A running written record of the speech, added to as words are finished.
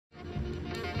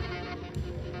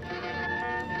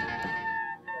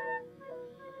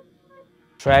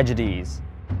Tragedies,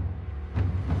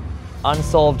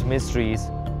 unsolved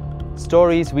mysteries,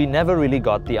 stories we never really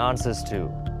got the answers to.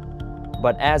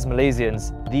 But as Malaysians,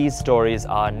 these stories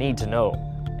are need to know,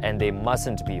 and they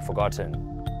mustn't be forgotten.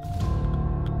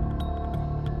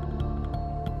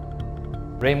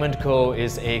 Raymond Koh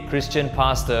is a Christian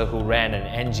pastor who ran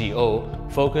an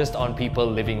NGO focused on people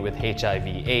living with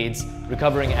HIV/AIDS,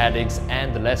 recovering addicts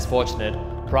and the less fortunate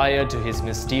prior to his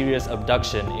mysterious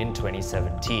abduction in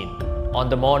 2017. On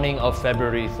the morning of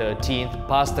February 13th,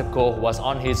 Pastor Koh was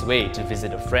on his way to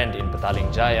visit a friend in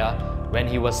Petaling Jaya when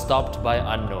he was stopped by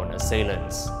unknown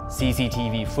assailants.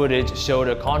 CCTV footage showed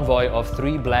a convoy of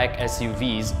 3 black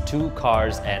SUVs, 2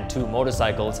 cars and 2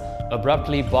 motorcycles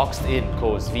abruptly boxed in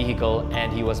Koh's vehicle,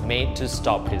 and he was made to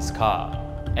stop his car.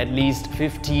 At least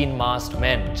 15 masked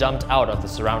men jumped out of the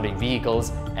surrounding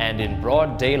vehicles and in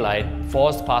broad daylight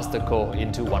forced Pastor Koh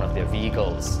into one of their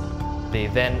vehicles. They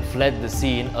then fled the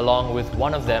scene along with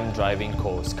one of them driving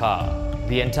Koh's car.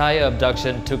 The entire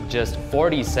abduction took just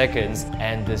 40 seconds,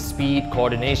 and the speed,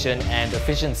 coordination and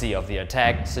efficiency of the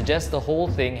attack suggests the whole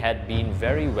thing had been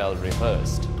very well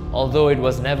rehearsed. Although it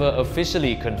was never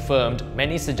officially confirmed,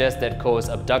 many suggest that Koh's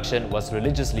abduction was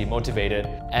religiously motivated,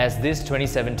 as this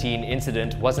 2017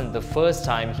 incident wasn't the first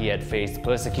time he had faced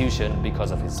persecution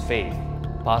because of his faith.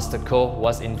 Pastor Koh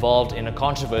was involved in a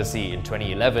controversy in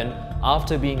 2011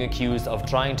 after being accused of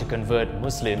trying to convert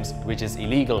Muslims, which is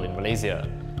illegal in Malaysia.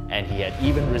 And he had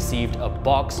even received a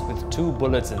box with 2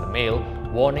 bullets in the mail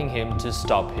warning him to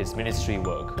stop his ministry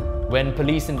work. When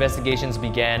police investigations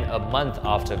began a month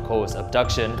after Koh's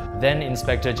abduction, then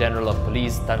Inspector General of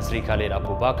Police Tan Sri Khalid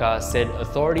Abu Bakar said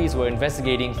authorities were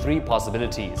investigating 3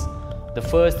 possibilities. The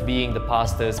first being the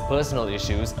pastor's personal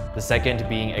issues, the second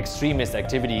being extremist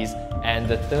activities, and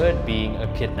the third being a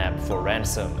kidnap for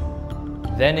ransom.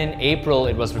 Then in April,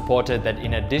 it was reported that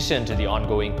in addition to the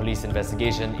ongoing police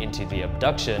investigation into the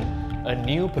abduction, a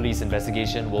new police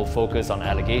investigation will focus on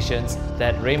allegations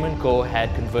that Raymond Koh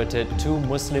had converted 2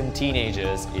 Muslim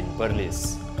teenagers in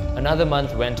Perlis. Another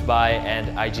month went by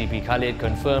and IGP Khalid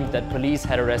confirmed that police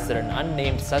had arrested an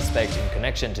unnamed suspect in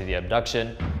connection to the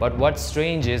abduction, but what's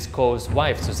strange is Koh's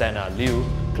wife Susanna Liu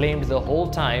claimed the whole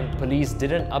time police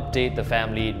didn't update the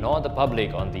family nor the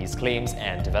public on these claims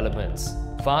and developments.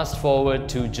 Fast forward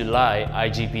to July,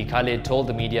 IGP Khalid told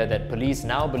the media that police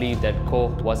now believe that Koh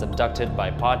was abducted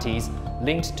by parties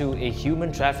linked to a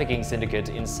human trafficking syndicate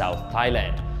in South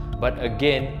Thailand. But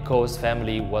again, Koh's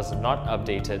family was not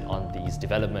updated on these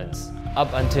developments.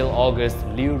 Up until August,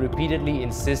 Liu repeatedly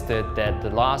insisted that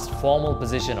the last formal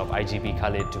position of IGP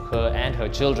Khalid to her and her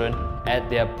children at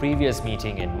their previous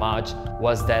meeting in March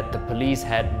was that the police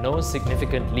had no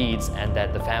significant leads and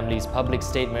that the family's public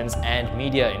statements and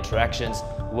media interactions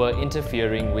were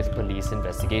interfering with police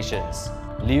investigations.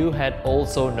 Liu had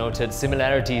also noted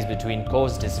similarities between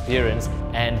Koh's disappearance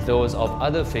and those of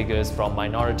other figures from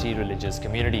minority religious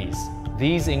communities.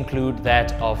 These include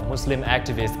that of Muslim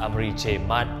activist Amri Che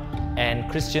Mat and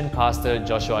Christian pastor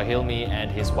Joshua Hilmi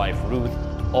and his wife Ruth,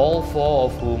 all 4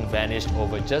 of whom vanished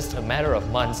over just a matter of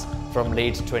months from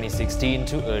late 2016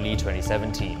 to early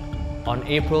 2017. On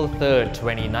April 3,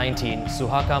 2019,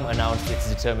 Suhakam announced its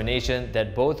determination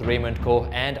that both Raymond Koh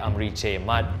and Amri Che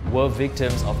Mat were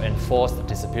victims of enforced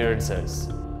disappearances.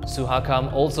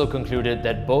 Suhakam also concluded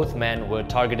that both men were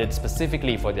targeted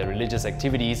specifically for their religious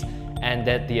activities and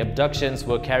that the abductions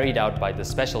were carried out by the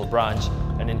Special Branch,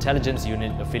 an intelligence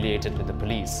unit affiliated with the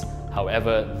police.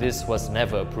 However, this was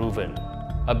never proven.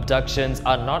 Abductions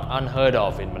are not unheard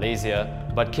of in Malaysia,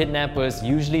 but kidnappers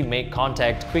usually make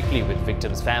contact quickly with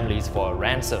victims' families for a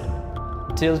ransom.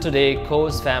 Till today,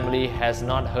 Koh's family has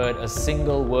not heard a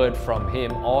single word from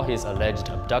him or his alleged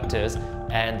abductors,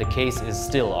 and the case is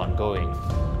still ongoing.